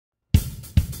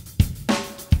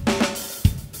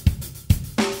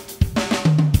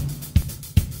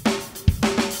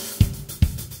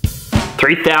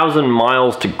3,000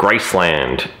 Miles to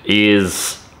Graceland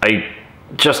is a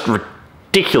just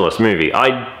ridiculous movie.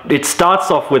 It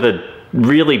starts off with a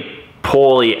really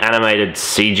poorly animated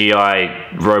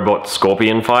CGI robot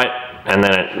scorpion fight, and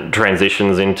then it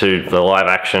transitions into the live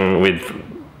action with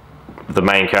the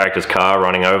main character's car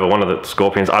running over one of the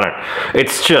scorpions.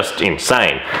 It's just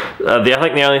insane. I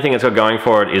think the only thing it's got going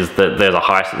for it is that there's a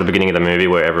heist at the beginning of the movie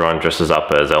where everyone dresses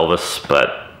up as Elvis,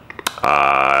 but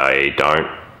I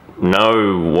don't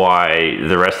know why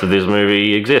the rest of this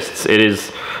movie exists. It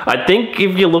is, I think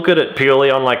if you look at it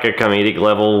purely on like a comedic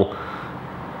level,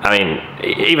 I mean,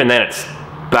 even then it's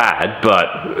bad,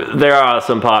 but there are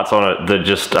some parts on it that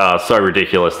just are so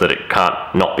ridiculous that it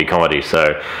can't not be comedy.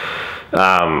 So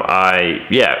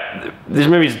this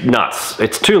movie's nuts.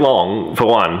 It's too long for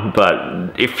one,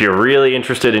 but if you're really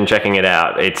interested in checking it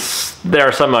out, there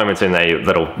are some moments in there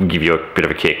that'll give you a bit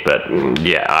of a kick. But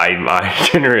yeah, I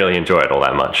didn't really enjoy it all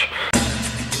that much.